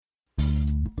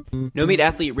No Meat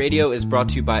Athlete Radio is brought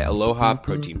to you by Aloha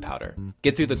Protein Powder.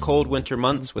 Get through the cold winter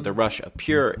months with a rush of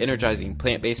pure, energizing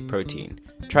plant-based protein.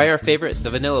 Try our favorite, the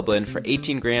Vanilla Blend, for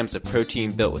 18 grams of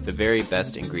protein built with the very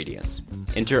best ingredients.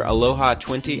 Enter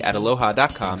Aloha20 at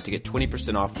aloha.com to get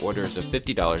 20% off orders of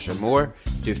 $50 or more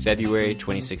through February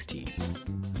 2016.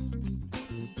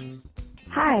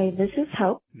 Hi, this is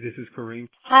Hope. This is Kareem.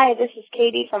 Hi, this is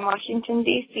Katie from Washington,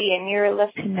 D.C., and you're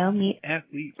listening to No Meat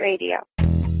Athlete Radio.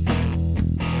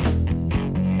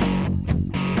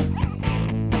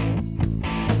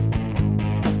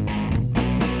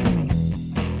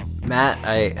 Matt,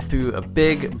 I threw a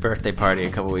big birthday party a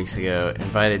couple weeks ago,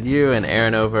 invited you and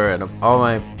Aaron over and all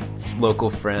my local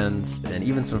friends and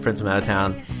even some friends from out of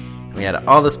town. We had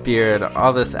all this beer and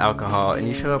all this alcohol, and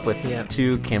you showed up with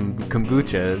two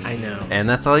kombuchas. I know. And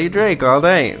that's all you drank all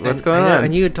night. What's going on?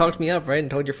 And you had talked me up, right? And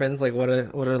told your friends, like, what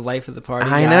a life of the party.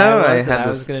 I know.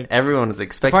 Everyone was the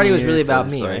expecting party was you really to about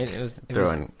just, me, like, right? It was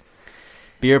throwing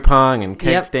beer pong and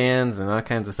keg Yep. stands and all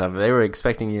kinds of stuff. They were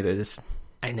expecting you to just...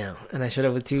 I know. And I showed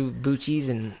up with two Bucci's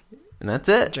and that's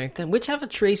it. drank them, which have a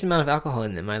trace amount of alcohol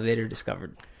in them, I later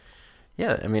discovered.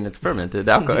 Yeah, I mean, it's fermented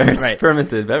alcohol. It's Right.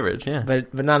 fermented beverage, yeah.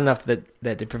 But not enough that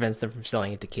it prevents them from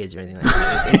selling it to kids or anything like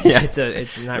that.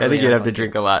 It's not really I think you'd have to alcohol.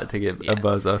 drink a lot to get a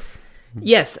buzz off.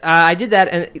 Yes, I did that,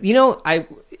 and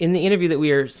in the interview that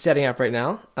we are setting up right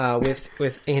now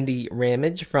with Andy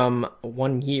Ramage from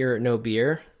 1 Year No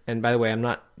Beer, and by the way, I'm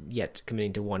not yet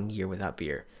committing to 1 year without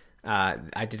beer.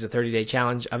 I did a 30-day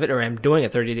challenge of it, or I'm doing a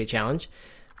 30-day challenge,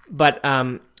 but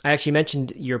I actually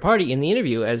mentioned your party in the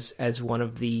interview as one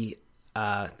of the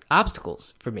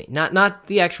obstacles for me. Not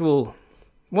the actual.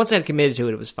 Once I had committed to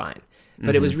it, it was fine,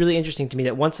 but it was really interesting to me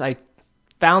that once I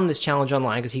found this challenge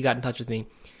online, because he got in touch with me.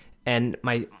 And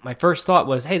my first thought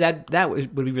was, hey, that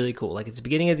would be really cool. Like, it's the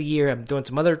beginning of the year. I'm doing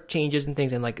some other changes and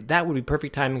things, and like that would be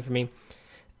perfect timing for me.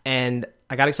 And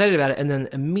I got excited about it, and then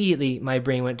immediately my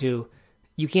brain went to,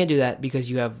 you can't do that because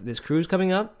you have this cruise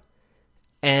coming up,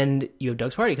 and you have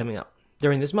Doug's party coming up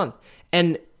during this month.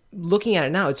 And looking at it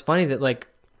now, it's funny that like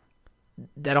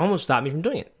that almost stopped me from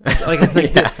doing it.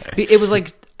 It was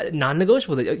like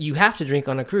non-negotiable that you have to drink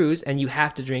on a cruise and you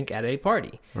have to drink at a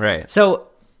party. Right. So,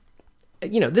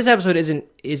 this episode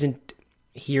isn't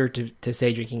here to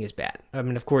say drinking is bad. I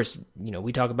mean, of course,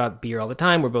 we talk about beer all the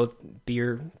time. We're both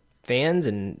beer fans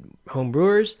and home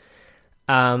brewers.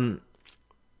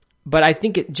 But I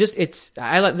think this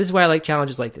is why I like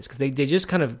challenges like this, because they just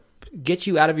kind of get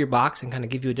you out of your box and kind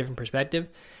of give you a different perspective.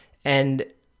 And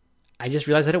I just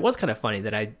realized that it was kind of funny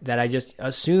that I just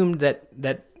assumed that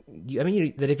if you're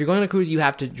going on a cruise, you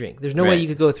have to drink. There's no way you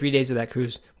could go 3 days of that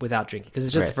cruise without drinking, because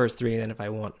it's just the first 3, and then if I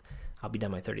want, I'll be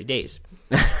done my 30 days.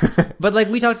 But like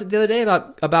we talked the other day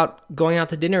about going out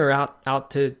to dinner or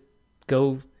out to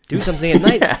go do something at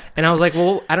night, and I was like,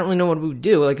 well, I don't really know what we would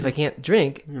do, like if I can't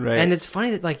drink. Right. And it's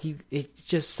funny that like it's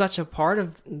just such a part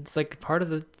of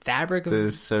the fabric of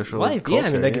the social life. Culture, yeah,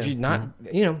 I mean, like if you're not,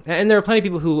 and there are plenty of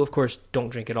people who, of course, don't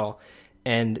drink at all,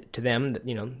 and to them,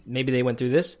 maybe they went through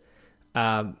this.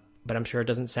 But I'm sure it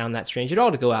doesn't sound that strange at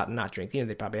all to go out and not drink.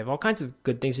 They probably have all kinds of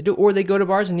good things to do, or they go to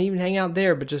bars and even hang out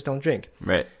there, but just don't drink.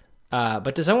 Right.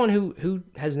 But to someone who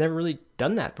has never really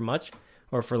done that for much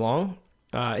or for long,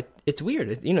 it's weird.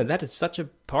 That is such a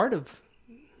part of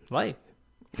life.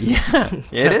 Yeah,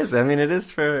 it is. I mean, it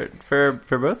is for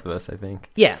both of us, I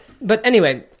think. Yeah. But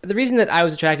anyway, the reason that I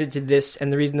was attracted to this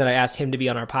and the reason that I asked him to be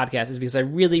on our podcast is because I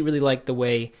really, really like the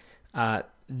way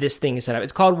this thing is set up.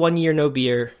 It's called 1 Year No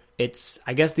Beer.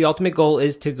 I guess the ultimate goal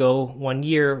is to go 1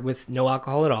 year with no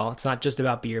alcohol at all. It's not just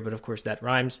about beer, but of course that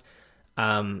rhymes.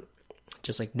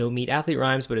 Just like No Meat Athlete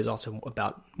rhymes, but is also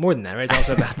about more than that, right? It's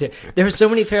also about there are so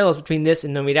many parallels between this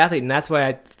and No Meat Athlete, and that's why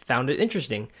I found it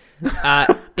interesting.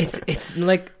 It's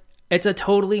a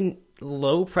totally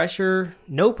low pressure,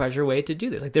 no pressure way to do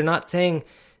this. Like, they're not saying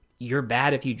you're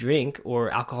bad if you drink,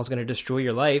 or alcohol is going to destroy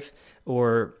your life,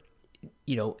 or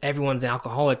everyone's an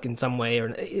alcoholic in some way, or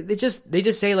they just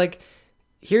say like,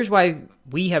 here's why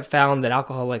we have found that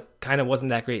alcohol like kind of wasn't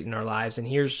that great in our lives, and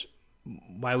here's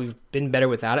why we've been better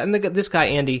without it. And this guy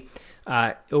Andy,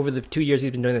 over the 2 years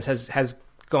he's been doing this, has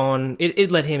gone.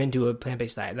 It led him into a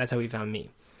plant-based diet. That's how he found me.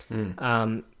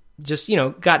 Just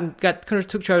got kind of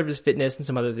took charge of his fitness and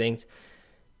some other things.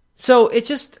 So it's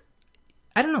just,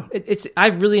 I don't know.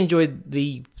 I've really enjoyed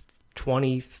the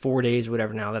 24 days,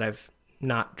 whatever now that I've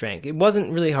not drank. It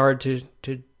wasn't really hard to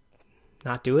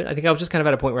not do it. I think I was just kind of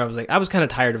at a point where I was kind of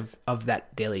tired of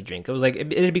that daily drink. It was like,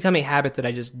 it had become a habit that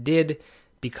I just did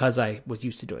because I was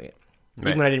used to doing it. Right.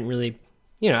 Even when I didn't really,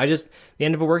 the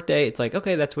end of a work day, it's like,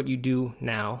 okay, that's what you do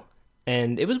now.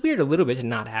 And it was weird a little bit to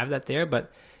not have that there,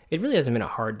 but it really hasn't been a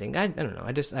hard thing. I don't know.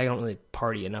 I don't really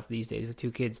party enough these days with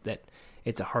 2 kids that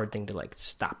it's a hard thing to like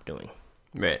stop doing.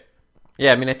 Right.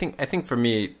 Yeah, I mean, I think for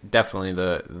me, definitely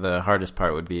the hardest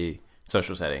part would be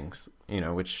social settings,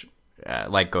 which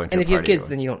like going to a party. And if you have kids,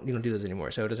 then you don't do those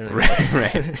anymore, so it doesn't really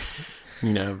matter.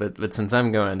 Right. But since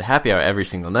I'm going to happy hour every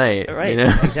single night, right,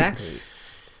 exactly.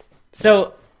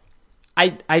 So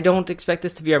I don't expect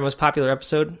this to be our most popular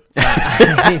episode.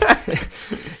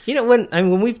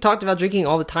 When we've talked about drinking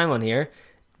all the time on here,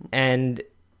 and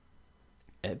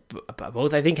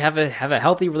both I think have a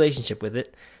healthy relationship with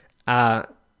it.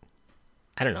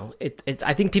 I don't know.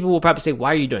 I think people will probably say,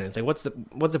 "Why are you doing this? Like, what's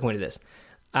the point of this?"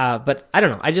 But I don't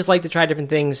know. I just like to try different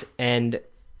things, and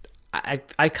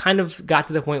I kind of got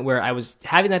to the point where I was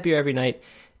having that beer every night,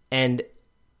 and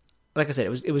like I said,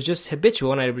 it was just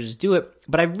habitual, and I would just do it.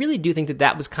 But I really do think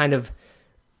that was kind of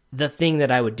the thing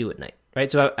that I would do at night, right?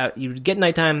 So you would get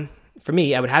nighttime. For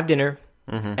me, I would have dinner,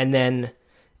 and then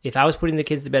if I was putting the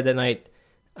kids to bed that night,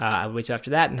 I would wait till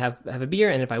after that and have a beer.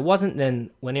 And if I wasn't,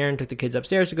 then when Aaron took the kids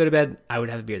upstairs to go to bed, I would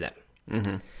have a beer then.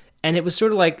 Mm-hmm. And it was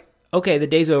sort of like, okay, the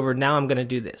day's over. Now I'm going to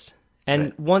do this.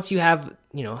 And once you have,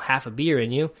 half a beer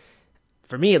in you,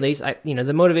 for me at least,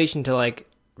 the motivation to like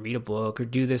read a book or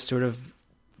do this sort of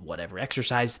whatever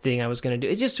exercise thing I was going to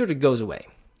do, it just sort of goes away.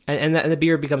 And the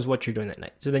beer becomes what you're doing that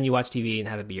night. So then you watch TV and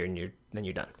have a beer, and then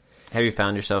you're done. Have you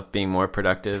found yourself being more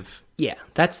productive? Yeah,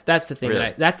 that's the thing.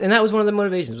 Really? That was one of the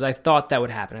motivations. Was I thought that would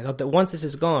happen. I thought that once this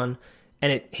is gone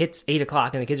and it hits 8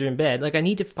 o'clock and the kids are in bed, like I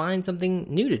need to find something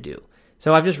new to do.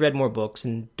 So I've just read more books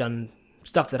and done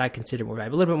stuff that I consider more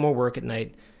valuable. A little bit more work at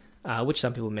night, which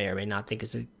some people may or may not think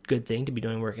is a good thing to be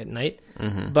doing work at night.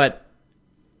 Mm-hmm. But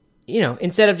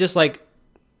instead of just like,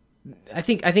 I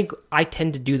think I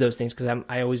tend to do those things because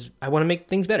I want to make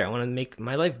things better. I want to make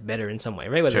my life better in some way,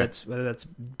 right? Whether that's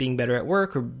being better at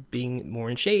work or being more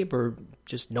in shape or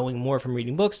just knowing more from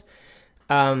reading books.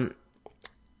 And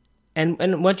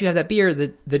once you have that beer,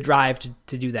 the drive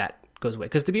to do that goes away,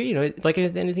 because the beer, like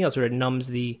anything else, sort of numbs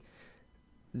the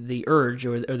urge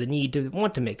or the need to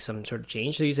want to make some sort of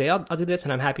change. So you say, I'll do this,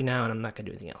 and I'm happy now, and I'm not going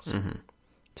to do anything else. Mm-hmm.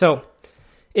 So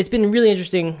it's been really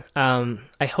interesting.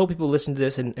 I hope people listen to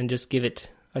this and just give it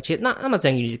a chance. I'm not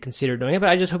saying you need to consider doing it, but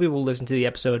I just hope people will listen to the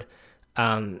episode.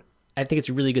 I think it's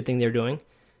a really good thing they're doing.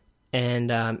 And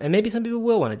maybe some people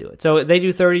will want to do it. So they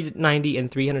do 30, 90,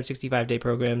 and 365-day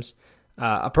programs.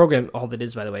 A program, all that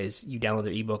is, by the way, is you download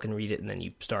their ebook and read it, and then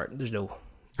you start. There's no...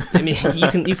 I mean,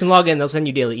 you can log in. They'll send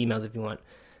you daily emails if you want.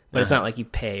 But it's not like you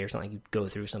pay or it's not like you go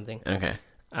through something. Okay.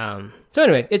 So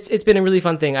anyway, it's been a really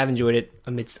fun thing. I've enjoyed it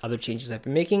amidst other changes I've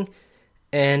been making,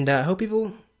 and I hope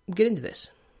people get into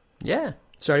this. Yeah.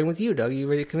 Starting with you, Doug. Are you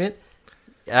ready to commit?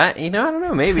 I don't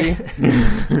know. Maybe.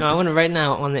 No, I want to right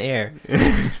now on the air.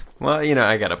 Well,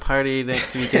 I got a party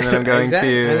next weekend that I'm going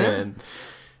to,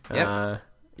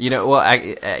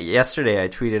 and yesterday I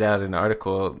tweeted out an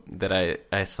article that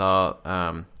I saw.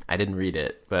 I didn't read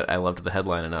it, but I loved the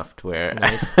headline enough to where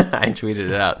nice. I tweeted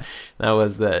it out. That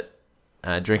was that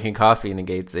drinking coffee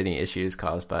negates any issues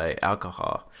caused by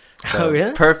alcohol. So, oh,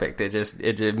 really? Perfect. It just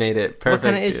made it perfect.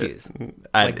 What kind of issues?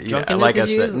 Like drunkenness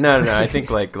issues? I said, no. I think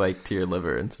like to your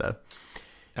liver and stuff.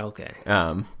 Okay.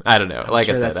 I don't know. Like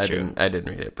I said, I didn't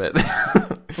read it, but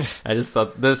I just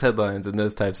thought those headlines and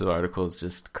those types of articles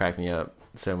just crack me up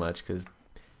so much, because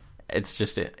it's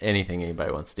just anything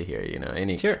anybody wants to hear.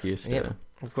 Any excuse to. Yeah,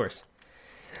 of course.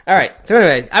 All right. So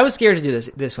anyway, I was scared to do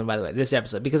this one, by the way, this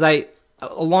episode, because a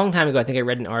long time ago, I think I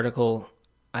read an article.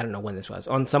 I don't know when this was,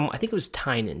 on I think it was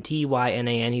Tynan,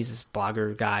 Tynan. He's this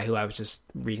blogger guy who I was just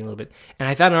reading a little bit. And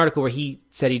I found an article where he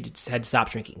said he had to stop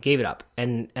drinking, gave it up,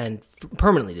 and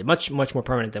permanently did, much more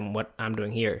permanent than what I'm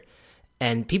doing here.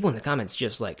 And people in the comments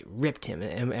just like ripped him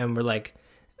and were like,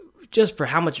 just for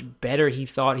how much better he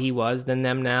thought he was than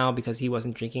them now because he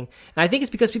wasn't drinking. And I think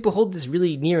it's because people hold this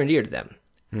really near and dear to them.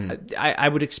 I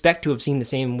would expect to have seen the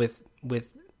same with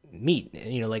meat,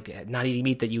 like not eating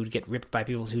meat, that you would get ripped by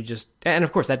people who just, and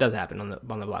of course that does happen on the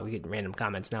blog. We get random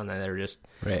comments now and then that are just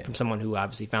from someone who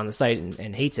obviously found the site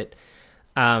and hates it.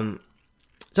 So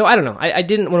I don't know. I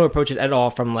didn't want to approach it at all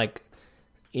from like,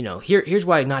 here's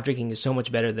why not drinking is so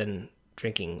much better than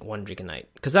drinking one drink a night.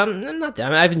 Because I'm not,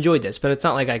 I've enjoyed this, but it's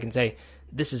not like I can say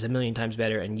this is a million times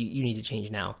better and you need to change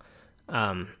now.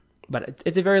 But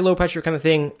it's a very low pressure kind of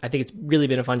thing. I think it's really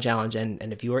been a fun challenge,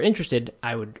 and if you are interested,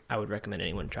 I would recommend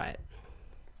anyone try it.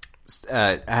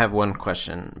 I have one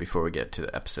question before we get to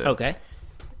the episode. Okay.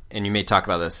 And you may talk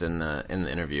about this in the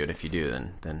interview, and if you do,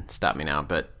 then stop me now.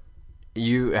 But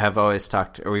you have always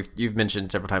talked, or you've mentioned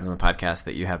several times on the podcast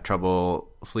that you have trouble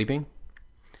sleeping.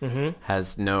 Mm-hmm.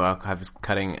 Has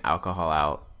cutting alcohol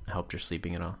out helped your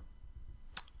sleeping at all?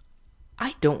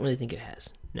 I don't really think it has.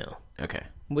 No. Okay.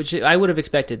 Which I would have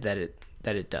expected that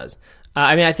it does.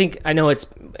 I mean, I think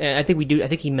we do. I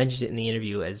think he mentioned it in the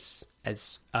interview as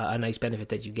a nice benefit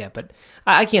that you get, but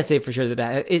I can't say for sure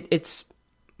that it's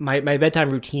my bedtime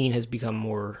routine has become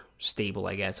more stable,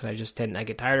 I guess, and I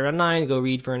get tired around 9, go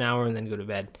read for an hour, and then go to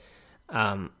bed.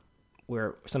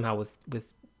 Where somehow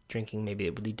with drinking, maybe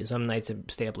it would lead to some nights to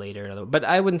stay up later. But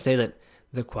I wouldn't say that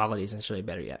the quality is necessarily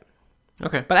better yet.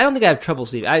 Okay. But I don't think I have trouble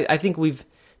sleeping. I think we've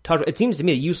talked. It seems to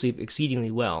me that you sleep exceedingly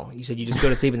well. You said you just go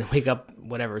to sleep and then wake up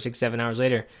 6-7 hours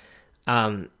later.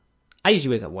 I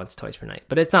usually wake up once, twice per night,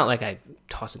 but it's not like I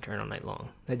toss and turn all night long.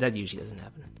 That usually doesn't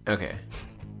happen. Okay.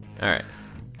 All right.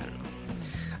 I don't know.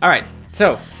 All right.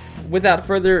 So, without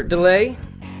further delay,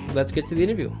 let's get to the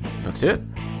interview. Let's do it.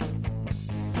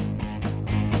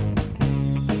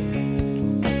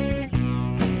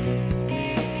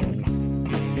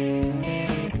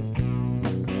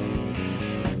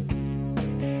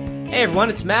 Hey everyone,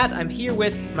 it's Matt. I'm here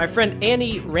with my friend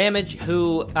Andy Ramage,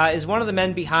 who is one of the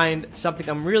men behind something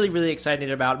I'm really, really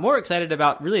excited about. More excited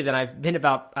about, really, than I've been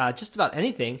about just about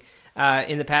anything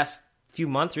in the past few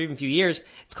months or even few years.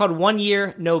 It's called 1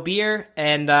 Year No Beer,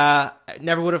 and I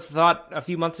never would have thought a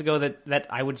few months ago that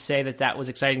I would say that was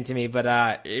exciting to me, but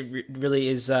it really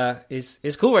is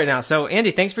cool right now. So,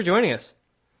 Andy, thanks for joining us.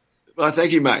 Well,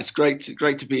 thank you, Matt. It's great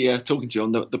to be talking to you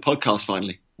on the podcast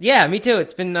finally. Yeah, me too.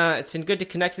 It's been good to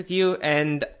connect with you,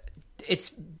 and it's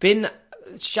been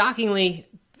shockingly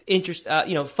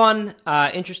fun,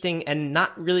 interesting, and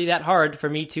not really that hard for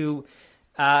me to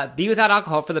be without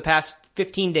alcohol for the past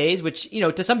 15 days. Which,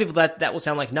 to some people that will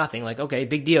sound like nothing. Like, okay,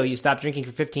 big deal, you stopped drinking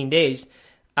for 15 days.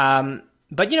 But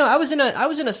I was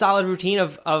in a solid routine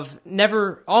of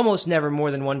almost never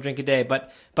more than one drink a day,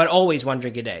 but always one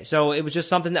drink a day. So it was just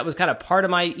something that was kind of part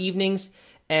of my evenings.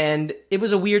 And it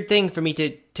was a weird thing for me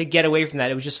to get away from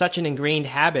that. It was just such an ingrained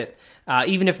habit,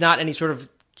 even if not any sort of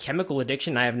chemical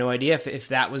addiction. I have no idea if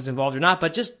that was involved or not,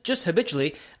 but just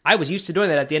habitually, I was used to doing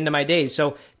that at the end of my days.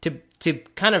 So to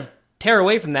kind of tear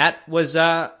away from that was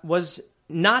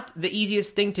not the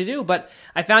easiest thing to do. But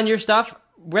I found your stuff,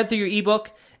 read through your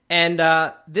ebook, and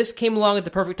this came along at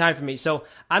the perfect time for me. So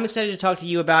I'm excited to talk to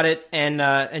you about it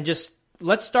and just.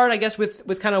 Let's start, I guess,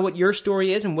 with kind of what your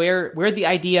story is and where the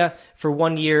idea for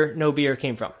 1 Year No Beer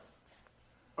came from.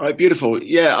 All right, beautiful.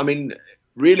 Yeah, I mean,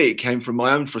 really it came from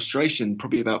my own frustration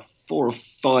probably about 4 or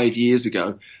 5 years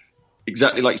ago.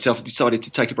 Exactly like yourself, I decided to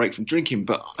take a break from drinking,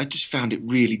 but I just found it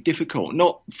really difficult.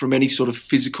 Not from any sort of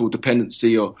physical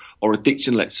dependency or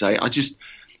addiction, let's say. I just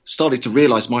started to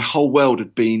realize my whole world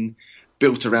had been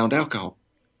built around alcohol.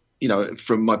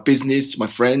 From my business to my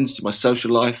friends to my social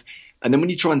life. And then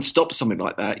when you try and stop something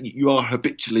like that, you are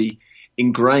habitually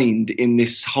ingrained in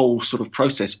this whole sort of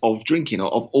process of drinking,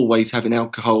 of always having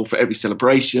alcohol for every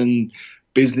celebration,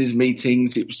 business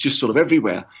meetings. It was just sort of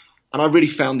everywhere. And I really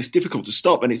found this difficult to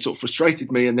stop, and it sort of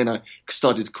frustrated me. And then I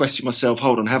started to question myself,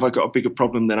 hold on, have I got a bigger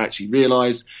problem than I actually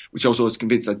realised, which I was always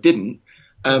convinced I didn't.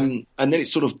 And then it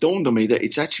sort of dawned on me that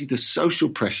it's actually the social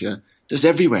pressure that's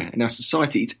everywhere in our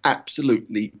society. It's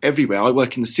absolutely everywhere. I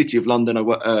work in the City of London.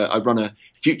 I run a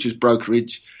futures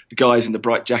brokerage. The guys in the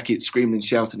bright jackets screaming and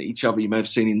shouting at each other, you may have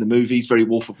seen in the movies, very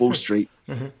Wolf of Wall Street.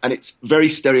 Mm-hmm. And it's very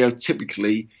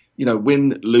stereotypically,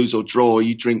 win, lose or draw,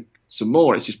 you drink some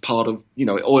more. It's just part of, it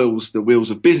oils the wheels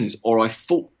of business, or I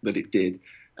thought that it did.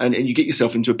 And you get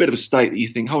yourself into a bit of a state that you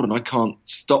think, hold on, I can't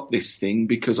stop this thing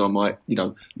because I might,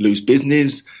 lose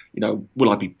business. Will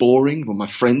I be boring? Will my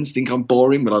friends think I'm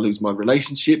boring? Will I lose my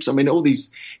relationships? I mean, all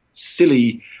these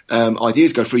silly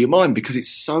ideas go through your mind because it's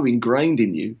so ingrained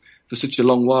in you for such a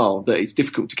long while that it's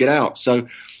difficult to get out. So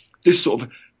this sort of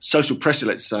social pressure,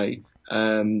 let's say,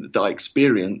 that I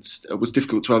experienced was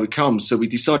difficult to overcome. So we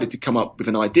decided to come up with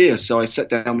an idea. So I sat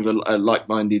down with a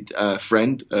like-minded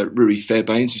friend, Rui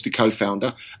Fairbairns, who's the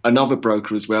co-founder, another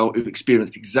broker as well, who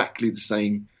experienced exactly the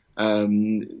same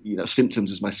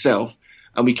symptoms as myself.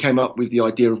 And we came up with the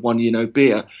idea of 1 Year No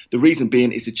Beer. The reason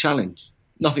being it's a challenge.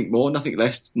 Nothing more, nothing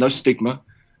less, no stigma.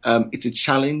 It's a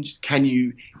challenge. Can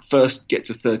you first get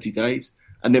to 30 days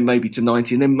and then maybe to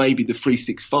 90 and then maybe the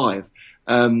 365?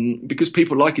 Because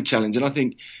people like a challenge. And I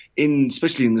think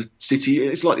especially in the city,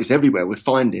 it's like this everywhere, we're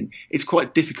finding it's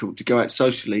quite difficult to go out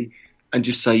socially and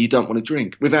just say you don't want to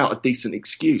drink without a decent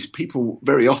excuse. People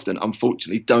very often,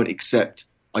 unfortunately, don't accept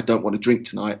I don't want to drink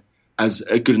tonight as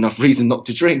a good enough reason not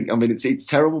to drink. I mean, it's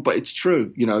terrible, but it's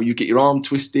true. You get your arm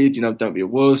twisted, don't be a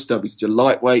wuss, don't be such a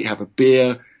lightweight, have a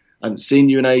beer. I haven't seen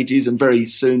you in ages, and very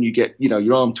soon you get,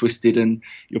 your arm twisted and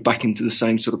you're back into the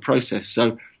same sort of process.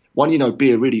 So 1 Year No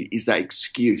Beer really is that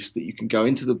excuse that you can go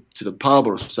into the pub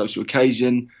or a social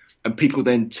occasion, and people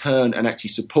then turn and actually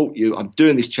support you. I'm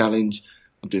doing this challenge.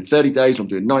 I'm doing 30 days, or I'm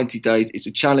doing 90 days. It's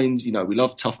a challenge. You know, we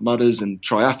love Tough Mudders and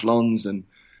triathlons. And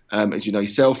as you know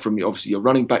yourself from obviously your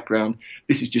running background,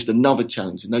 this is just another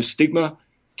challenge. No stigma.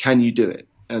 Can you do it?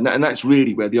 And that's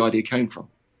really where the idea came from.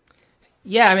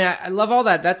 Yeah, I mean, I love all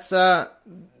that. That's a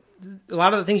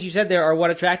lot of the things you said there are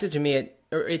what attracted to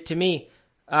me.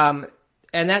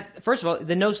 And that, first of all,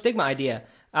 the no stigma idea.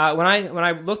 When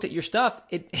I looked at your stuff,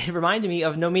 it reminded me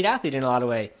of No Meat Athlete in a lot of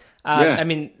ways. I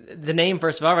mean, the name,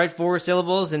 first of all, right? 4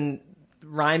 syllables and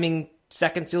rhyming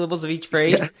second syllables of each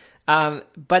phrase. Yeah.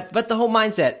 But the whole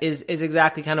mindset is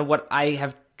exactly kind of what I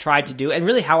have tried to do, and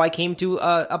really how I came to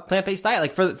a plant-based diet.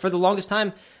 Like for the longest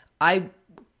time, I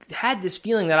had this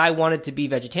feeling that I wanted to be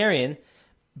vegetarian,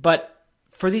 but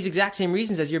for these exact same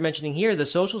reasons as you're mentioning here, the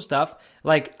social stuff,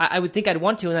 like I would think I'd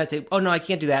want to, and I'd say, oh no, I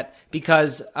can't do that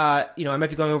because, I might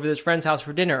be going over to this friend's house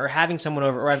for dinner or having someone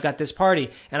over, or I've got this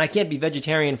party and I can't be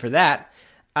vegetarian for that.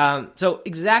 So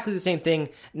exactly the same thing,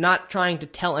 not trying to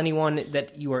tell anyone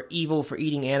that you are evil for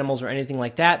eating animals or anything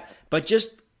like that, but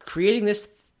just creating this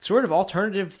sort of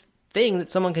alternative thing that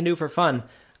someone can do for fun.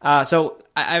 So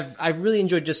I've really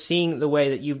enjoyed just seeing the way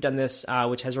that you've done this,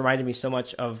 which has reminded me so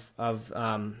much of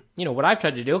what I've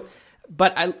tried to do.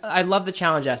 But I love the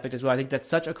challenge aspect as well. I think that's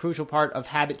such a crucial part of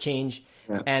habit change.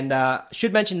 Yeah. And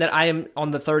should mention that I am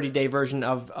on the 30-day version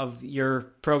of your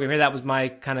program here. That was my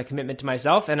kind of commitment to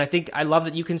myself. And I think I love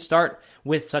that you can start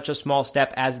with such a small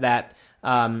step as that.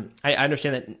 I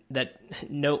understand that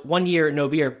 1 year, no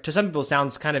beer, to some people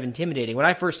sounds kind of intimidating. When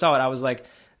I first saw it, I was like,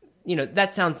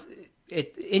 that sounds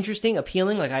interesting,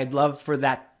 appealing. Like I'd love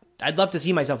to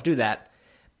see myself do that.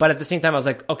 But at the same time, I was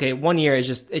like, okay, 1 year it's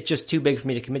just too big for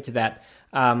me to commit to that.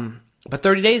 But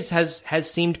 30 days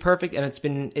has seemed perfect, and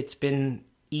it's been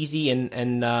easy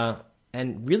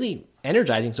and really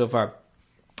energizing so far.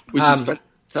 Which is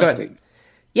fantastic.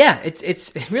 Yeah,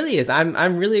 it really is.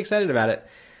 I'm really excited about it.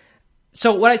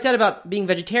 So what I said about being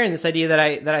vegetarian, this idea that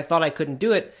I thought I couldn't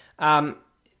do it, I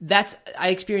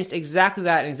experienced exactly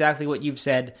that and exactly what you've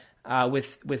said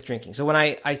with drinking. So when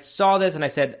I saw this and I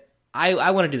said,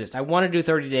 I want to do this. I want to do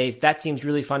 30 days. That seems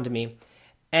really fun to me.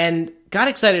 And got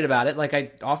excited about it, like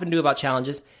I often do about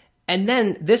challenges. And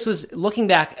then this was, looking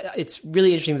back, it's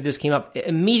really interesting that this came up.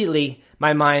 Immediately,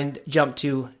 my mind jumped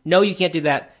to, no, you can't do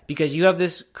that because you have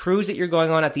this cruise that you're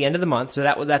going on at the end of the month. So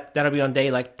that'll be on day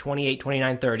like 28,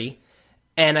 29, 30.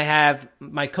 And I have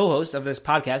my co-host of this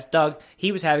podcast, Doug,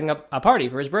 he was having a party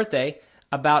for his birthday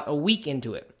about a week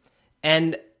into it.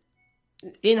 And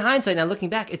in hindsight, now looking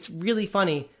back, it's really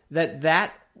funny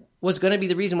that was going to be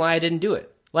the reason why I didn't do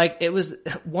it. Like, it was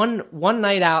one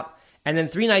night out and then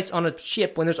 3 nights on a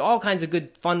ship when there's all kinds of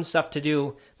good, fun stuff to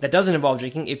do that doesn't involve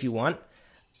drinking if you want.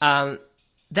 That,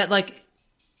 like,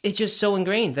 it's just so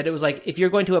ingrained that it was like, if you're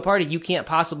going to a party, you can't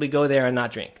possibly go there and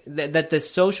not drink. That the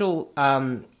social,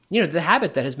 the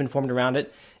habit that has been formed around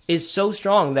it is so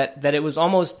strong that it was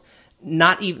almost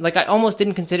not even, like, I almost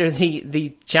didn't consider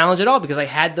the challenge at all because I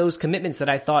had those commitments that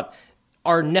I thought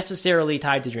are necessarily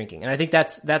tied to drinking. And I think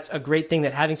that's a great thing,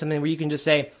 that having something where you can just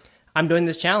say, I'm doing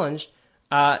this challenge,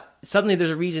 suddenly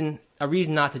there's a reason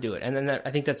not to do it. And then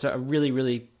I think that's a really,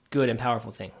 really good and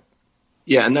powerful thing.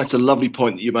 Yeah, and that's a lovely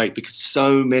point that you make, because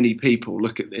so many people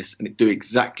look at this and do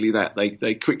exactly that.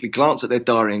 They quickly glance at their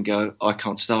diary and go, I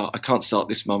can't start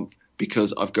this month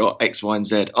because I've got X, Y, and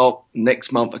Z. Oh,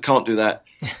 next month I can't do that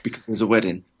because there's a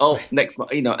wedding. Oh, next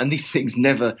month, and these things you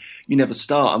never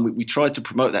start. And we try to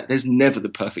promote that. There's never the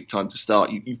perfect time to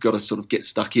start. You've got to sort of get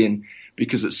stuck in,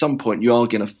 because at some point you are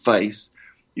going to face,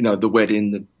 the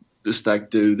wedding, the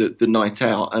stag do, the night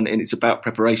out, and it's about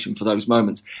preparation for those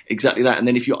moments. Exactly that. And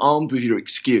then if you're armed with your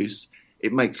excuse,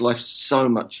 it makes life so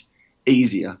much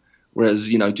easier. Whereas,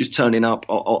 just turning up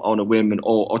on a whim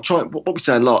or trying, what we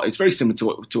say a lot, it's very similar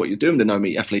to what you're doing, the No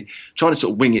Meat Athlete, trying to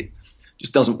sort of wing it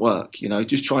just doesn't work.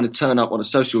 Just trying to turn up on a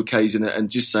social occasion and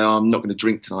just say, oh, I'm not going to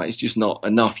drink tonight. It's just not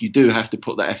enough. You do have to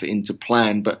put that effort into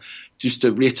plan. But just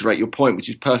to reiterate your point, which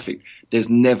is perfect, there's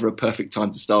never a perfect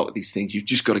time to start with these things. You've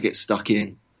just got to get stuck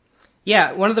in.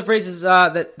 Yeah, one of the phrases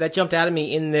that jumped out at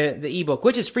me in the ebook,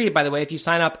 which is free, by the way, if you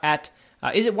sign up at,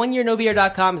 is it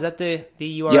oneyearnobeer.com? Is that the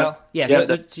URL? Yeah.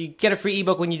 So you get a free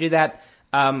ebook when you do that,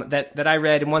 that I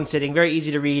read in one sitting. Very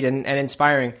easy to read and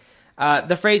inspiring.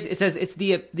 The phrase, it says, it's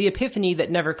the epiphany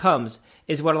that never comes,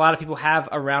 is what a lot of people have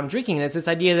around drinking. And it's this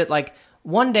idea that, like,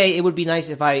 one day it would be nice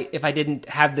if I didn't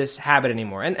have this habit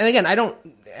anymore. And again,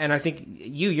 I think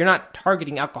you're not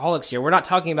targeting alcoholics here. We're not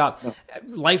talking about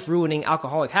life-ruining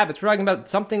alcoholic habits. We're talking about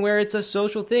something where it's a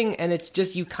social thing, and it's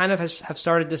just, you kind of have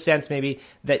started to sense maybe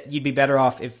that you'd be better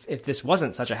off if this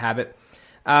wasn't such a habit.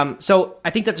 So I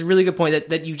think that's a really good point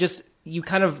that you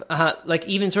kind of like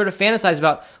even sort of fantasize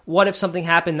about what if something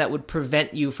happened that would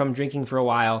prevent you from drinking for a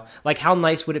while. Like how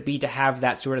nice would it be to have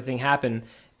that sort of thing happen?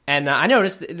 And I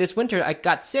noticed this winter I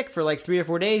got sick for like 3 or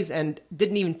 4 days and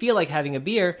didn't even feel like having a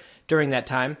beer during that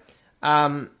time.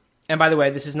 And by the way,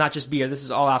 this is not just beer. This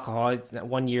is all alcohol. It's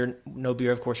 1 year, no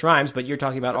beer, of course, rhymes, but you're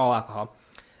talking about all alcohol.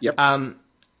 Yep.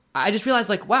 I just realized,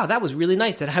 like, wow, that was really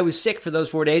nice that I was sick for those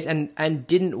 4 days and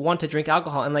didn't want to drink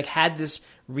alcohol and, like, had this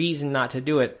reason not to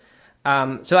do it.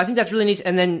 So I think that's really neat.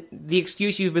 And then the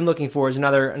excuse you've been looking for is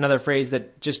another phrase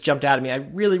that just jumped out at me. I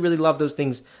really, really love those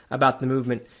things about the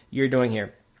movement you're doing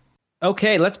here.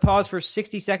 Okay, let's pause for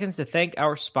 60 seconds to thank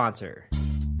our sponsor.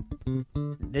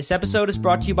 This episode is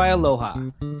brought to you by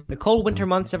Aloha. The cold winter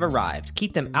months have arrived.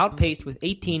 Keep them outpaced with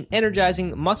 18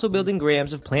 energizing, muscle-building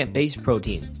grams of plant-based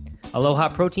protein. Aloha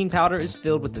protein powder is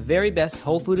filled with the very best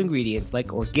whole food ingredients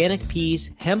like organic peas,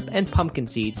 hemp, and pumpkin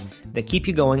seeds that keep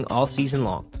you going all season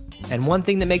long. And one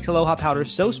thing that makes Aloha powder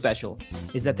so special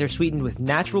is that they're sweetened with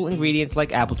natural ingredients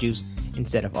like apple juice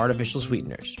instead of artificial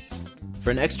sweeteners. For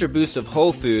an extra boost of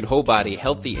whole food, whole body,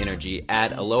 healthy energy,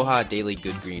 add Aloha Daily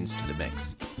Good Greens to the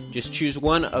mix. Just choose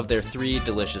one of their 3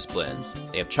 delicious blends.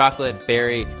 They have chocolate,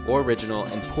 berry, or original,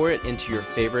 and pour it into your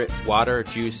favorite water,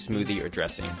 juice, smoothie, or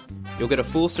dressing. You'll get a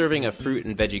full serving of fruit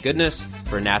and veggie goodness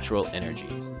for natural energy.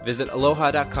 Visit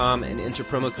aloha.com and enter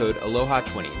promo code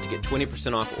ALOHA20 to get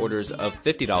 20% off orders of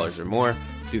 $50 or more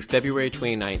through February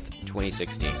 29th,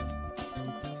 2016.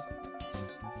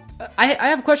 I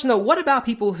have a question, though. What about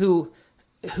people who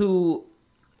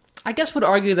I guess would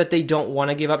argue that they don't want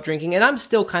to give up drinking, and I'm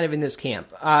still kind of in this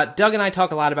camp. Doug and I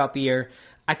talk a lot about beer.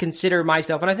 I consider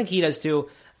myself, and I think he does too,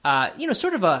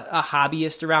 sort of a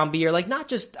hobbyist around beer. Like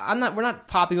we're not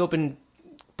popping open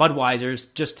Budweisers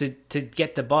just to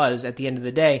get the buzz at the end of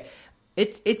the day.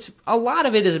 It's a lot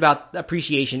of it is about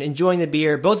appreciation, enjoying the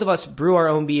beer. Both of us brew our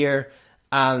own beer,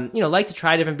 like to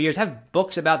try different beers, have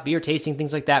books about beer tasting,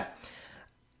 things like that.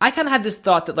 I kind of have this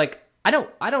thought that like, I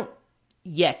don't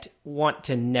yet want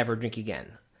to never drink again.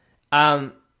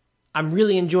 I'm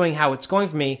really enjoying how it's going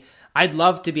for me. I'd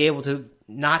love to be able to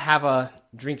not have a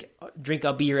drink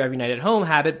a beer every night at home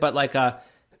habit, but like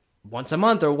once a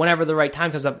month or whenever the right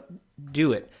time comes up,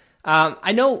 do it.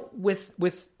 I know with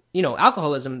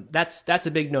alcoholism, that's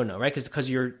a big no-no, right? Because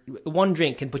your one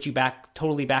drink can put you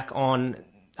totally back on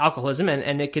alcoholism,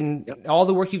 and it can, all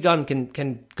the work you've done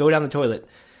can go down the toilet.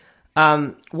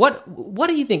 What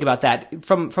do you think about that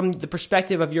from the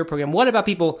perspective of your program? What about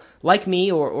people like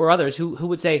me or others who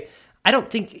would say, I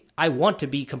don't think I want to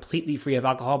be completely free of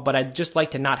alcohol, but I'd just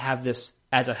like to not have this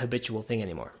as a habitual thing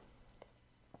anymore?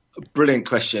 Brilliant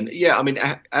question. Yeah, I mean,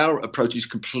 our approach is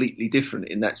completely different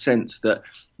in that sense that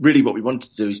really what we want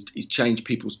to do is change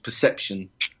people's perception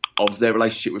of their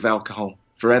relationship with alcohol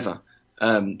forever,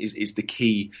 is the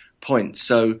key point.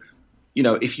 So,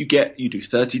 if you do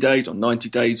 30 days or 90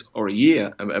 days or a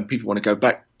year and people want to go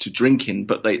back to drinking,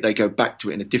 but they go back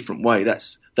to it in a different way,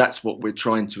 that's what we're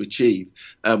trying to achieve.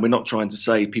 We're not trying to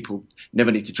say people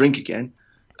never need to drink again,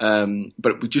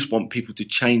 but we just want people to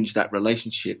change that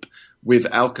relationship with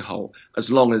alcohol as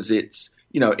long as it's,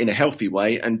 in a healthy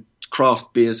way. And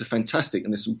craft beers are fantastic,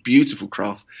 and there's some beautiful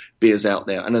craft beers out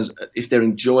there. And if they're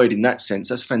enjoyed in that sense,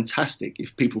 that's fantastic.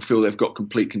 If people feel they've got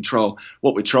complete control,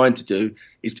 what we're trying to do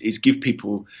is give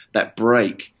people that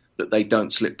break, that they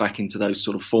don't slip back into those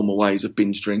sort of formal ways of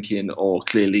binge drinking or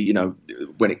clearly,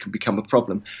 when it can become a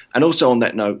problem. And also on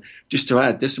that note, just to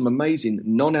add, there's some amazing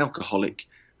non-alcoholic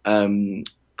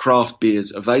craft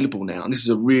beers available now, and this is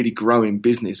a really growing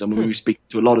business. I mean, we speak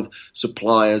to a lot of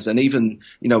suppliers, and even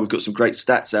we've got some great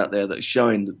stats out there that are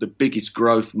showing that the biggest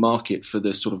growth market for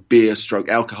the sort of beer stroke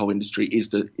alcohol industry is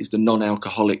the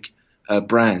non-alcoholic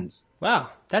brands.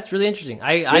 Wow, that's really interesting.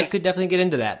 I could definitely get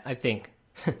into that, I think.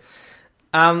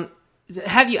 Have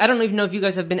you? I don't even know if you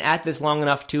guys have been at this long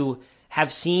enough to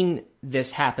have seen this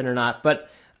happen or not, but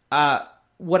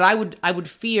what I would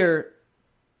fear,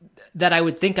 that I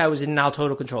would think I was in now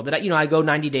total control, that I go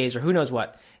 90 days or who knows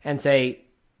what and say,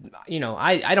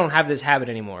 I don't have this habit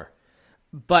anymore.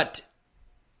 But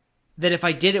that if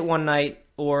I did it one night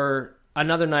or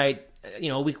another night,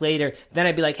 a week later, then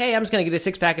I'd be like, hey, I'm just going to get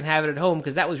a 6-pack and have it at home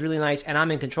because that was really nice and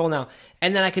I'm in control now.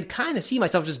 And then I could kind of see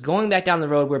myself just going back down the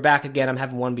road. We're back again. I'm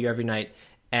having one beer every night.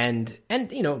 And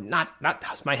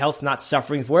not my health not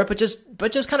suffering for it, but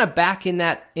just kind of back in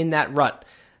that rut.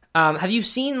 Have you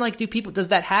seen, does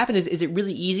that happen? Is it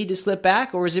really easy to slip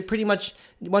back, or is it pretty much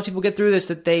once people get through this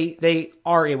that they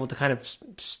are able to kind of,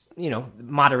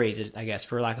 moderate it, I guess,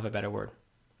 for lack of a better word?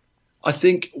 I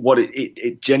think what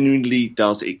it genuinely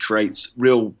does, it creates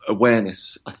real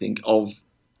awareness, I think, of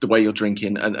the way you're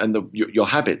drinking and your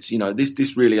habits.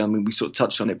 This really, I mean, we sort of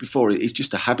touched on it before. It's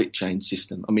just a habit change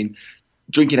system. I mean,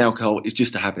 drinking alcohol is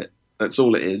just a habit. That's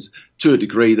all it is, to a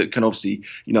degree that can obviously,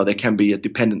 there can be a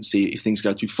dependency if things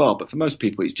go too far. But for most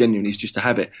people, it's just a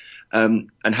habit. And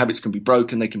habits can be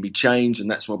broken, they can be changed. And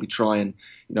that's why we try and,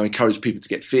 encourage people to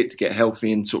get fit, to get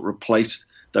healthy and sort of replace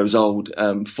those old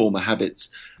former habits.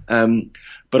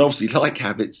 But obviously, like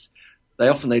habits,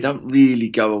 they don't really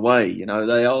go away.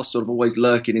 They are sort of always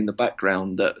lurking in the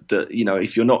background that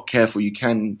if you're not careful, you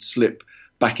can slip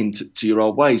back into your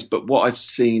old ways. But what I've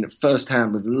seen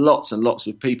firsthand with lots and lots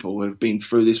of people who have been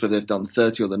through this, whether they've done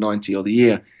 30 or the 90 or the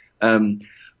year,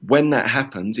 when that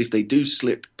happens, if they do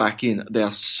slip back in, they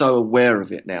are so aware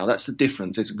of it now. That's the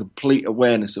difference. There's a complete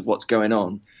awareness of what's going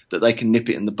on that they can nip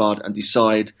it in the bud and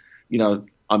decide,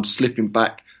 I'm slipping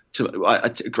back to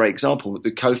a great example. The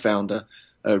co-founder,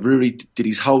 Rory, did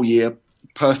his whole year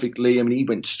perfectly. I mean, he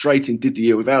went straight in, did the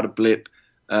year without a blip.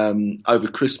 Over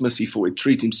Christmas, he thought he'd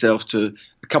treat himself to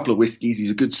a couple of whiskies.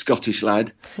 He's a good Scottish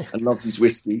lad and loves his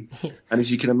whiskey. And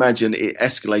as you can imagine, it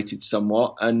escalated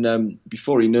somewhat. And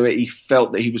before he knew it, he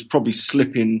felt that he was probably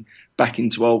slipping back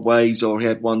into old ways, or he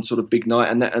had one sort of big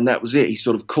night, and that was it. He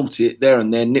sort of caught it there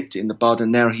and then, nipped it in the bud,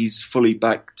 and now he's fully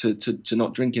back to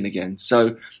not drinking again.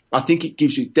 So I think it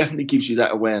definitely gives you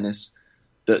that awareness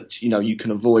that you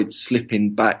can avoid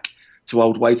slipping back to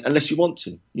old ways unless you want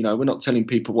to. We're not telling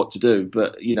people what to do,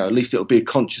 but at least it'll be a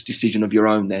conscious decision of your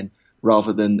own then,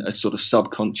 rather than a sort of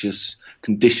subconscious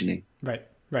conditioning.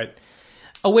 Right.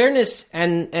 Awareness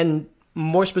and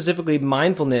more specifically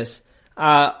mindfulness.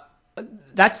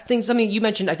 That's something you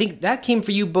mentioned. I think that came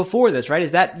for you before this, right?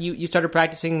 Is that you started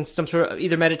practicing some sort of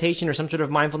either meditation or some sort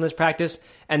of mindfulness practice,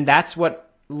 and that's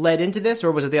what led into this,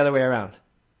 or was it the other way around?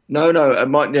 No.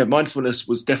 Mindfulness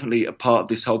was definitely a part of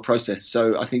this whole process.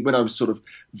 So I think when I was sort of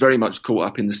very much caught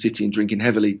up in the city and drinking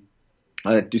heavily,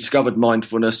 I discovered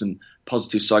mindfulness and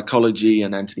positive psychology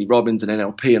and Anthony Robbins and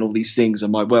NLP and all these things,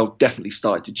 and my world definitely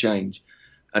started to change.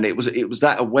 And it was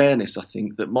that awareness, I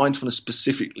think, that mindfulness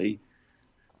specifically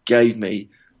gave me,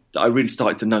 that I really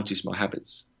started to notice my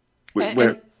habits,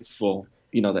 where before,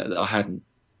 that I hadn't.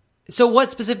 So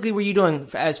what specifically were you doing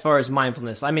as far as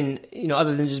mindfulness? I mean,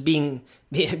 other than just being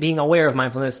aware of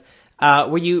mindfulness,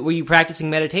 were you practicing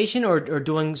meditation or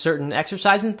doing certain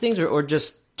exercise and things, or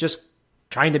just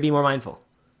trying to be more mindful?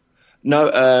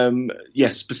 No,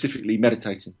 yes, specifically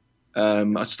meditating.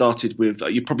 I started with,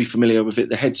 you're probably familiar with it,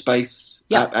 the Headspace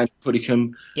app, Andy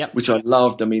Puddicombe, which I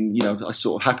loved. I mean, I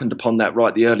sort of happened upon that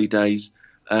right the early days.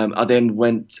 I then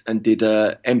went and did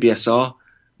MBSR,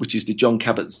 which is the John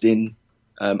Kabat-Zinn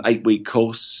 8-week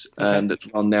course that's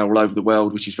run now all over the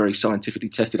world, which is very scientifically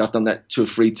tested. I've done that 2 or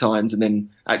 3 times, and then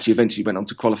actually eventually went on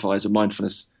to qualify as a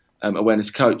mindfulness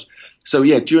awareness coach. So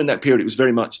during that period, it was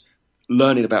very much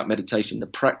learning about meditation, the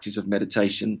practice of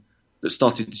meditation, that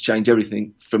started to change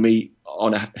everything for me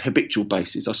on a habitual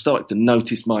basis. I started to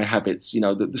notice my habits,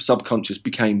 the subconscious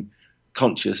became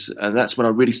conscious, and that's when I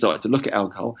really started to look at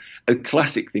alcohol. A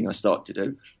classic thing I started to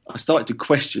do, I started to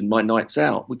question my nights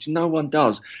out, which no one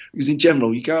does, because in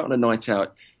general, you go out on a night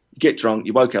out, you get drunk,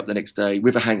 you woke up the next day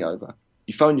with a hangover,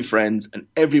 you phone your friends, and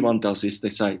everyone does this. They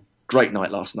say, "Great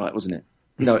night last night, wasn't it?"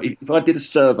 If I did a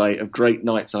survey of great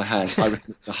nights I had, I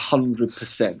reckon it's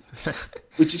 100%,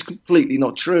 which is completely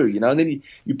not true, and then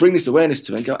you bring this awareness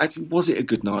to it and go, actually, was it a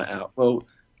good night out? Well,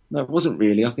 no, it wasn't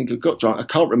really. I think I got drunk. I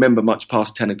can't remember much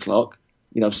past 10 o'clock.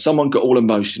 Someone got all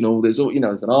emotional. There's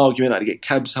there's an argument. I had to get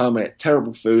cabs home. I ate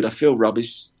terrible food. I feel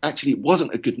rubbish. Actually, it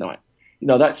wasn't a good night.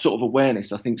 That sort of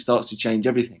awareness, I think, starts to change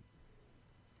everything.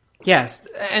 Yes,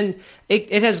 and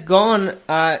it has gone.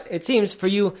 It seems for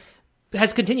you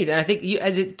has continued, and I think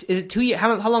is it 2 years?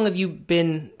 How long have you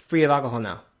been free of alcohol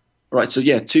now? Right, so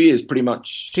 2 years, pretty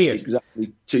much. 2 years,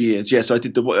 exactly 2 years. Yeah, so I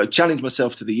did challenged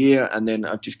myself to the year, and then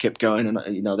I've just kept going, and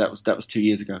that was 2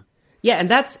 years ago. Yeah, and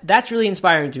that's really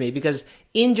inspiring to me, because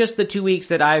in just the 2 weeks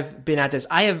that I've been at this,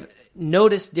 I have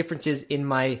noticed differences in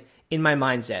my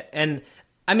mindset, and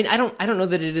I mean, I don't know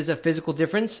that it is a physical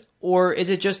difference, or is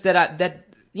it just that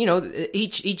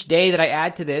each day that I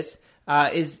add to this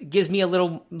gives me a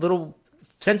little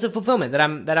sense of fulfillment, that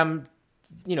I'm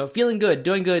feeling good,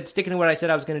 doing good, sticking to what I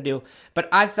said I was going to do. But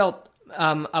I felt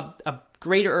a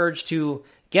greater urge to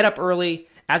get up early.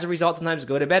 As a result, sometimes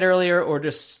go to bed earlier, or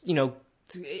just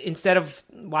instead of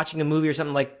watching a movie or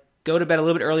something, like go to bed a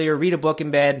little bit earlier, read a book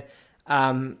in bed.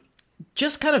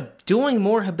 Just kind of doing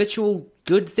more habitual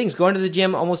good things, going to the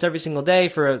gym almost every single day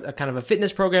for a kind of a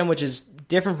fitness program, which is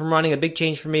different from running, a big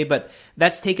change for me, but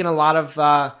that's taken a lot of,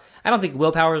 I don't think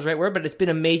willpower is the right word, but it's been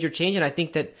a major change. And I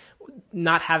think that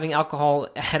not having alcohol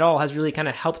at all has really kind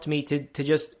of helped me to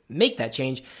just make that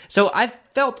change. So I've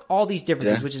felt all these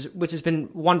differences, which has been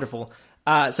wonderful.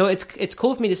 So it's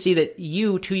cool for me to see that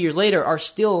you 2 years later are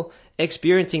still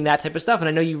experiencing that type of stuff. And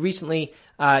I know you recently,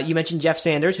 you mentioned Jeff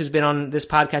Sanders, who's been on this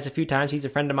podcast a few times. He's a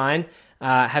friend of mine.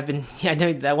 I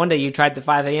know that one day you tried the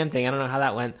 5 a.m. thing. I don't know how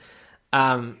that went.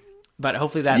 But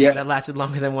hopefully that lasted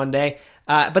longer than one day.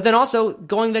 But then also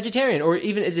going vegetarian, or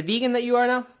even, is it vegan that you are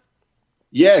now?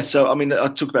 Yeah. So, I mean, I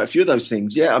talk about a few of those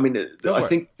things. Yeah. I mean, I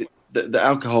think that the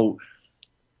alcohol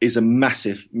is a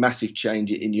massive, massive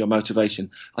change in your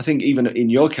motivation. I think even in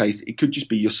your case, it could just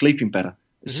be you're sleeping better.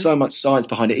 There's so much science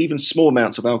behind it. Even small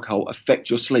amounts of alcohol affect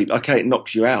your sleep. Okay, it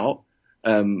knocks you out,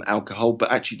 alcohol, but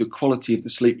actually the quality of the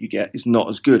sleep you get is not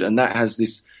as good. And that has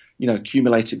this,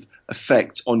 cumulative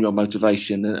effect on your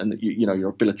motivation and your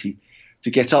ability to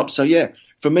get up. So yeah,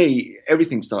 for me,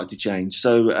 everything started to change.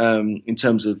 So in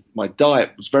terms of my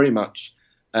diet, was very much,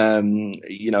 I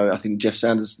think Jeff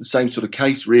Sanders, the same sort of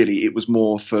case, really. It was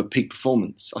more for peak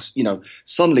performance.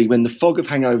 Suddenly when the fog of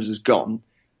hangovers is gone,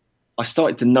 I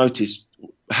started to notice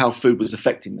how food was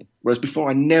affecting me. Whereas before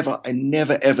I never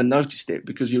ever noticed it,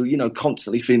 because you're,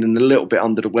 constantly feeling a little bit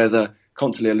under the weather,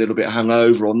 constantly a little bit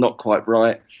hungover or not quite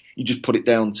right. You just put it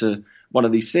down to one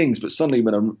of these things. But suddenly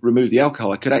when I removed the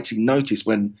alcohol, I could actually notice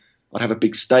when I'd have a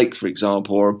big steak, for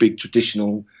example, or a big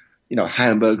traditional,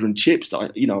 hamburger and chips, that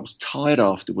I was tired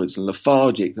afterwards and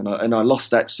lethargic, and I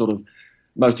lost that sort of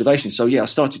motivation. So yeah, I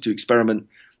started to experiment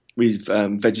with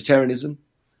vegetarianism.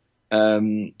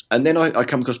 And then I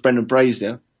come across Brendan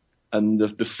Brazier and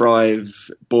the Thrive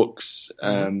books,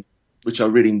 which I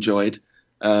really enjoyed.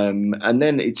 And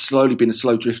then it's slowly been a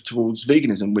slow drift towards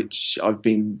veganism, which I've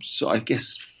been, I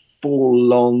guess,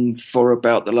 for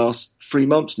about the last 3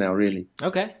 months now, really.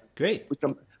 Okay, great.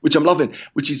 Which I'm loving,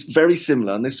 which is very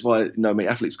similar, and this is why No Meat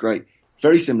Athlete's great,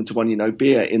 very similar to One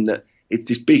Beer, in that it's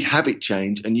this big habit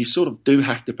change, and you sort of do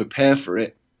have to prepare for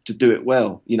it to do it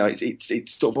well. It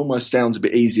sort of almost sounds a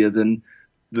bit easier than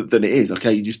it is.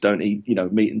 Okay, you just don't eat,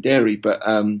 meat and dairy, but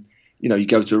you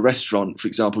go to a restaurant, for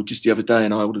example, just the other day,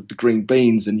 and I ordered the green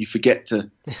beans, and you forget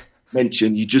to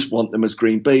mention you just want them as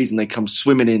green beans, and they come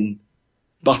swimming in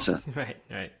butter.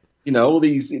 Right. All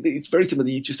these, it's very similar.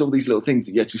 Just all these little things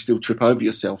that you actually still trip over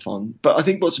yourself on. But I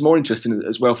think what's more interesting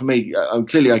as well for me,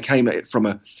 clearly I came at it from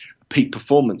a peak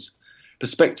performance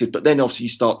perspective, but then obviously you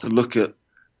start to look at,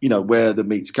 where the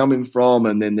meat's coming from,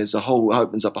 and then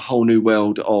opens up a whole new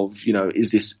world of,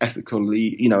 is this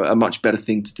ethically, a much better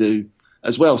thing to do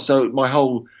as well. So my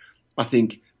whole, I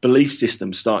think, belief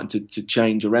system starting to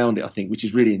change around it, I think, which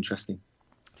is really interesting.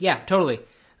 Yeah, totally.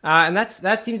 And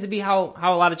that seems to be how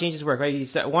a lot of changes work, right? You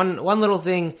start one little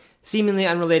thing seemingly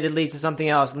unrelated leads to something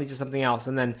else, and leads to something else,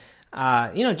 and then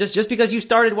just because you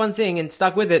started one thing and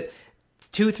stuck with it,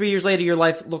 2-3 years later your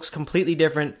life looks completely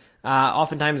different,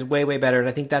 oftentimes way better, and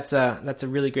I think that's a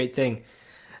really great thing.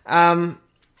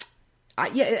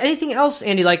 Anything else,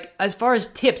 Andy? Like, as far as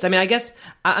tips, I mean, I guess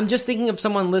I'm just thinking of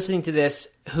someone listening to this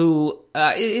who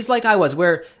is like I was,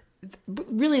 where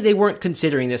really they weren't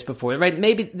considering this before, right?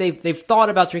 Maybe they've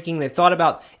thought about drinking, they've thought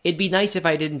about, it'd be nice if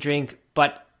I didn't drink,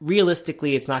 but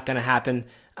realistically it's not going to happen.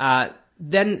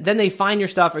 Then they find your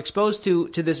stuff, are exposed to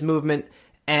this movement,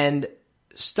 and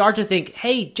start to think,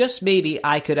 hey, just maybe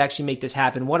I could actually make this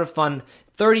happen. What a fun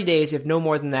 30 days, if no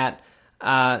more than that,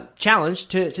 challenge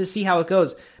to see how it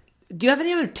goes. Do you have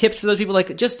any other tips for those people,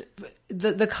 like just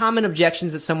the common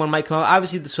objections that someone might come up?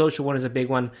 Obviously the social one is a big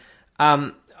one.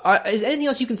 Is anything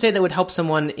else you can say that would help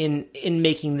someone in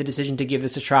making the decision to give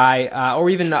this a try, or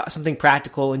even something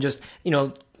practical, and just,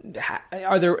 do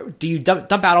you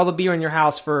dump out all the beer in your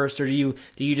house first, or do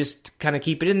you just kind of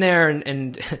keep it in there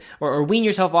and or wean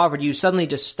yourself off, or do you suddenly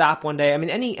just stop one day? I mean,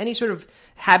 any sort of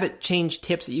habit change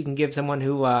tips that you can give someone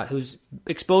who's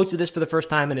exposed to this for the first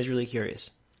time and is really curious?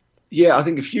 Yeah, I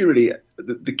think a few really.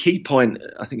 The key point,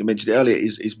 I think I mentioned earlier,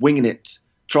 is winging it.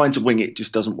 Trying to wing it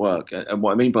just doesn't work, and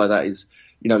what I mean by that is,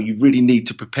 you really need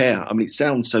to prepare. I mean, it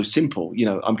sounds so simple.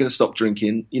 I'm going to stop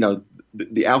drinking.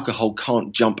 The alcohol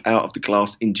can't jump out of the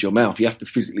glass into your mouth. You have to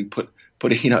physically put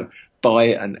it, buy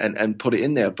it and put it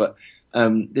in there. But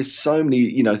there's so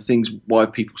many, things why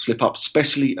people slip up,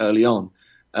 especially early on.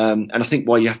 And I think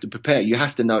why you have to prepare. You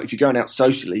have to know, if you're going out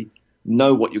socially,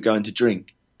 know what you're going to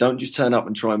drink. Don't just turn up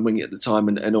and try and wing it at the time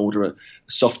and order a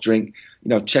soft drink.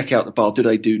 Check out the bar. Do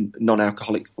they do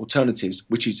non-alcoholic alternatives,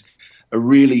 which is a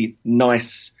really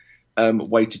nice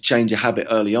way to change a habit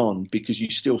early on, because you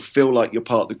still feel like you're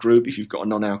part of the group. If you've got a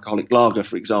non-alcoholic lager,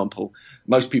 for example,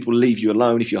 most people leave you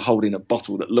alone if you're holding a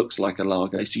bottle that looks like a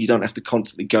lager, so you don't have to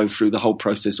constantly go through the whole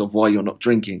process of why you're not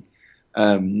drinking,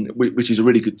 which is a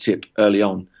really good tip early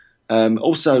on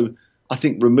Also, I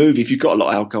think if you've got a lot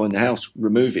of alcohol in the house,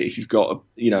 remove it. If you've got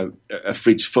a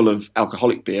fridge full of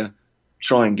alcoholic beer,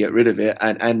 try and get rid of it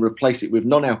and replace it with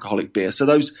non-alcoholic beer. So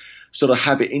those sort of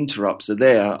habit interrupts are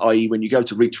there, i.e. when you go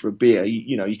to reach for a beer,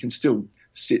 you can still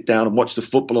sit down and watch the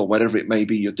football or whatever it may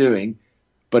be you're doing,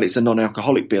 but it's a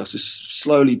non-alcoholic beer. So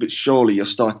slowly but surely you're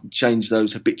starting to change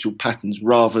those habitual patterns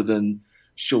rather than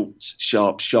short,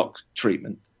 sharp shock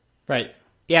treatment. Right.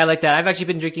 Yeah, I like that. I've actually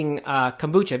been drinking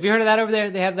kombucha. Have you heard of that over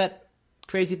there? They have that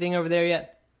crazy thing over there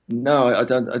yet? No, I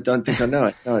don't think I know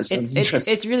it. No,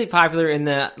 it's really popular in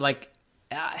the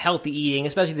healthy eating,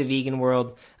 especially the vegan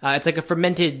world. It's like a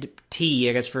fermented tea,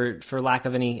 I guess, for lack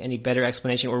of any better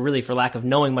explanation, or really for lack of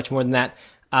knowing much more than that.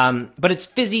 But it's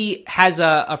fizzy, has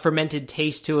a fermented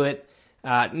taste to it.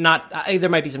 There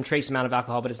might be some trace amount of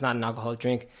alcohol, but it's not an alcoholic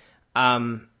drink.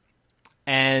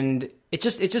 And it's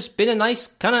just been a nice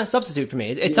kind of substitute for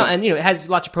me. It's not, and it has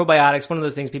lots of probiotics. One of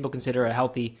those things people consider a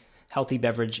healthy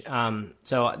beverage.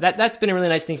 So that's been a really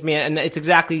nice thing for me, and it's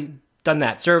exactly done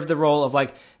that. Served the role of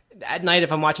at night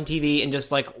if I'm watching TV and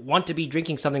just want to be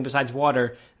drinking something besides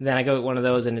water, then I go with one of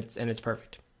those and it's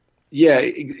perfect. Yeah,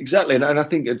 exactly. And I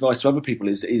think advice to other people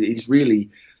is really,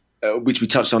 which we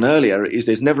touched on earlier, is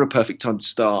there's never a perfect time to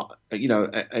start,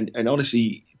 and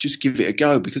honestly, just give it a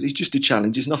go, because it's just a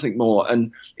challenge. It's nothing more.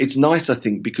 And it's nice, I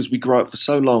think, because we grow up for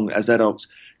so long as adults,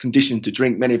 conditioned to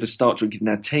drink. Many of us start drinking in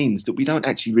our teens, that we don't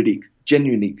actually really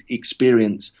genuinely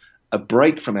experience a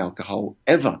break from alcohol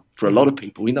ever. For a lot of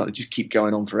people, they just keep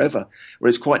going on forever. Where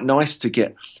it's quite nice to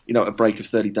get, a break of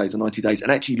 30 days or 90 days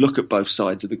and actually look at both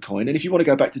sides of the coin. And if you want to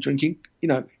go back to drinking,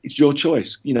 it's your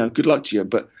choice. Good luck to you.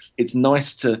 But it's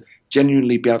nice to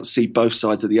genuinely be able to see both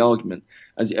sides of the argument.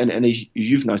 And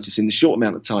you've noticed in the short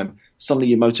amount of time, suddenly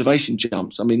your motivation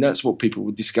jumps. I mean, that's what people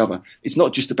would discover. It's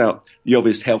not just about the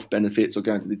obvious health benefits or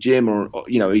going to the gym or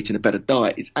eating a better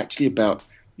diet. It's actually about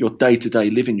your day-to-day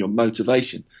living, your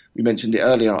motivation. We mentioned it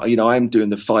earlier. I'm doing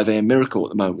the 5 a.m. miracle at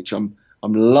the moment, which I'm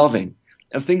loving.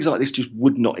 And things like this just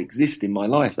would not exist in my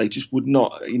life. They just would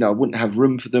not, I wouldn't have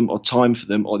room for them or time for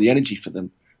them or the energy for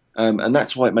them. And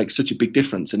that's why it makes such a big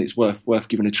difference, and it's worth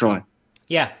giving a try.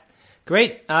 Yeah.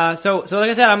 Great. So like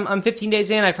I said, I'm 15 days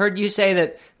in. I've heard you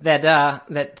say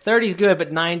that 30 is good,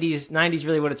 but 90 is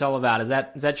really what it's all about. Is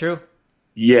that true?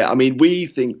 Yeah, I mean, we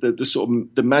think that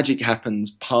the magic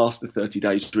happens past the 30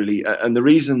 days, really. And the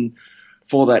reason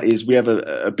for that is we have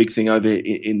a big thing over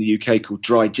in the UK called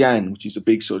Dry Jan, which is a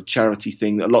big sort of charity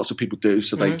thing that lots of people do.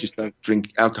 So they just don't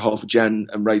drink alcohol for Jan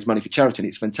and raise money for charity, and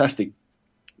it's fantastic.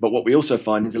 But what we also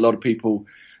find is a lot of people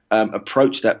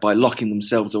approach that by locking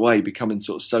themselves away, becoming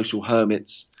sort of social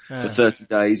hermits for 30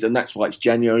 days. And that's why it's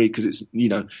January, because it's,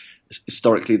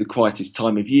 historically the quietest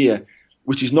time of year,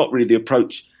 which is not really the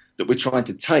approach that we're trying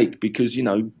to take, because,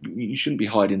 you shouldn't be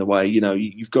hiding away.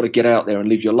 You've got to get out there and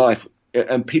live your life.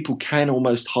 And people can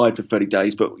almost hide for 30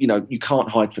 days, but, you can't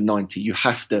hide for 90. You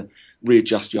have to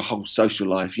readjust your whole social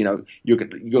life. You're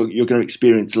going to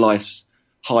experience life's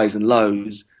highs and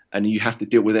lows, and you have to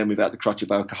deal with them without the crutch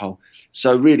of alcohol.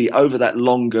 So really, over that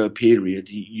longer period,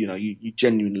 you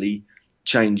genuinely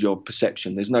change your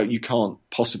perception. You can't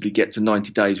possibly get to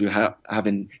 90 days without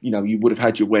having, you would have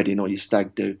had your wedding or your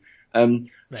stag do. Right.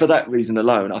 For that reason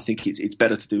alone, I think it's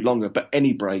better to do longer. But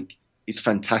any break is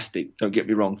fantastic. Don't get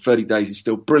me wrong. 30 days is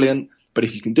still brilliant. But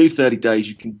if you can do 30 days,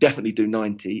 you can definitely do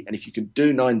 90. And if you can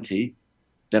do 90,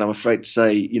 then I'm afraid to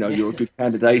say, you're a good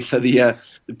candidate for the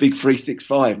big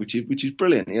 365, which is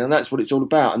brilliant. And that's what it's all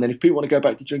about. And then if people want to go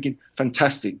back to drinking,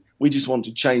 fantastic. We just want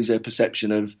to change their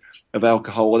perception of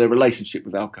alcohol, or their relationship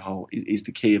with alcohol is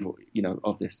the key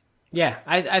of this. Yeah,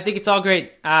 I think it's all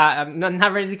great. I'm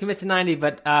not ready to commit to 90,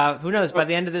 but who knows? By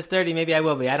the end of this 30, maybe I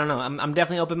will be. I don't know. I'm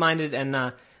definitely open-minded,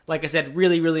 and like I said,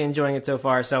 really, really enjoying it so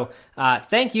far. So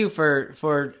thank you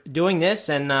for doing this,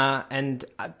 and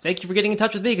thank you for getting in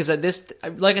touch with me, because this,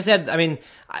 like I said, I mean,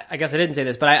 I guess I didn't say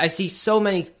this, but I see so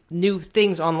many new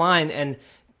things online, and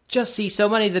just see so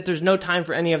many that there's no time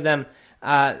for any of them.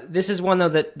 This is one, though,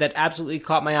 that absolutely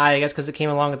caught my eye, I guess, because it came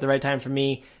along at the right time for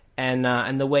me.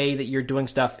 And the way that you're doing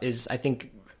stuff is, I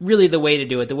think, really the way to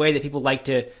do it. The way that people like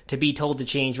to be told to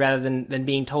change rather than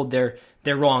being told they're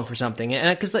wrong for something.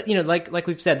 And because like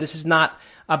we've said, this is not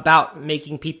about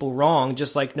making people wrong.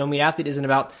 Just like No Meat Athlete isn't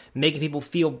about making people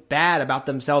feel bad about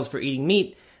themselves for eating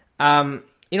meat. I'm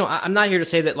not here to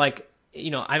say that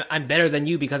I'm better than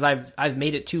you because I've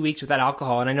made it 2 weeks without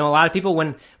alcohol. And I know a lot of people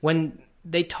when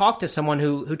they talk to someone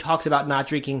who talks about not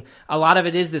drinking, a lot of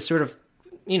it is this sort of,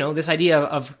 this idea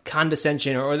of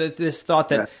condescension, or this thought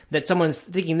that someone's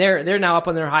thinking they're now up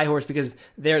on their high horse because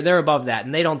they're above that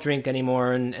and they don't drink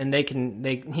anymore, and they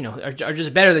are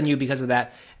just better than you because of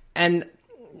that. And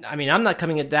I mean, I'm not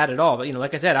coming at that at all, but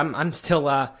like I said, I'm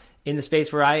still in the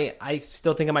space where I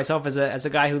still think of myself as a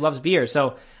guy who loves beer.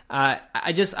 So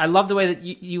I love the way that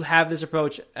you have this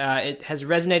approach. It has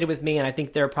resonated with me, and I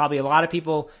think there are probably a lot of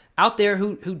people out there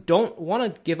who don't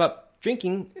want to give up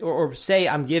drinking or say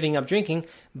I'm giving up drinking,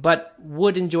 but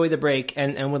would enjoy the break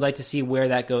and would like to see where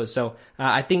that goes. So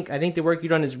I think the work you've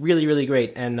done is really, really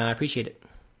great, and I appreciate it.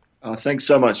 Thanks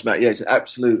so much, Matt. Yeah, it's an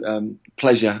absolute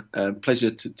pleasure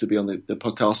to be on the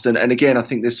podcast. And again, I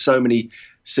think there's so many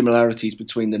similarities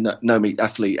between the No Meat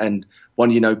Athlete and One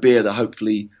Year No Beer that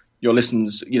hopefully your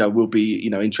listeners, will be,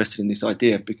 interested in this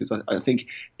idea, because I think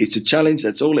it's a challenge.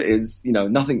 That's all it is.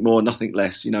 Nothing more, nothing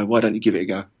less. Why don't you give it a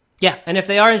go? Yeah, and if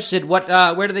they are interested,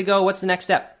 where do they go? What's the next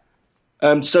step?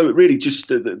 So really, just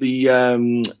the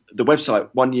website,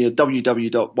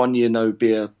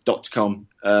 www.oneyearnobeer.com.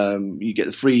 You get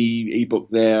the free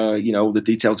ebook there. All the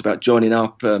details about joining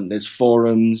up. There's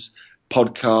forums,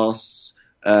 podcasts,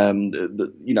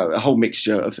 a whole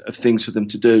mixture of things for them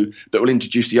to do that will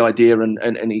introduce the idea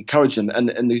and encourage them.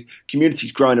 And the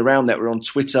community's growing around that. We're on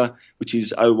Twitter, which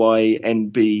is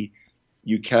OYNB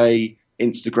UK,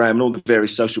 Instagram, and all the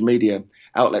various social media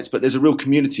outlets. But there's a real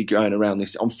community going around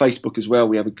this. On Facebook as well,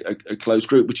 we have a closed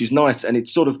group, which is nice. And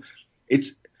it's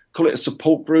call it a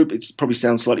support group. It probably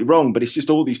sounds slightly wrong, but it's just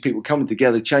all these people coming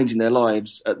together, changing their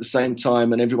lives at the same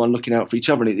time, and everyone looking out for each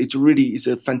other. And it's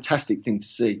a fantastic thing to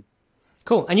see.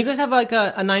 Cool. And you guys have like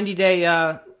a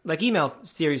 90-day email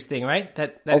series thing, right?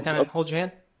 That kind of holds your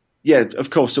hand? Yeah, of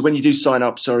course. So when you do sign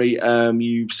up,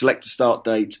 you select a start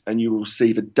date and you will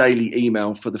receive a daily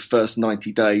email for the first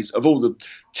 90 days of all the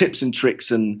tips and tricks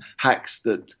and hacks,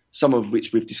 that some of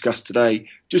which we've discussed today,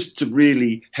 just to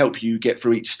really help you get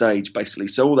through each stage, basically.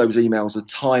 So all those emails are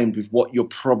timed with what you're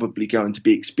probably going to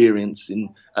be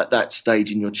experiencing at that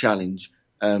stage in your challenge,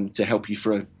 to help you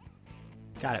through.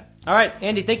 Got it. All right,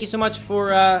 Andy, thank you so much for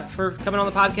coming on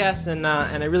the podcast, and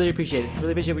I really appreciate it.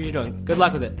 Really appreciate what you're doing. Good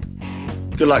luck with it.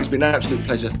 Good luck. It's been an absolute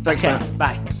pleasure. Thanks, man.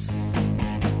 Bye.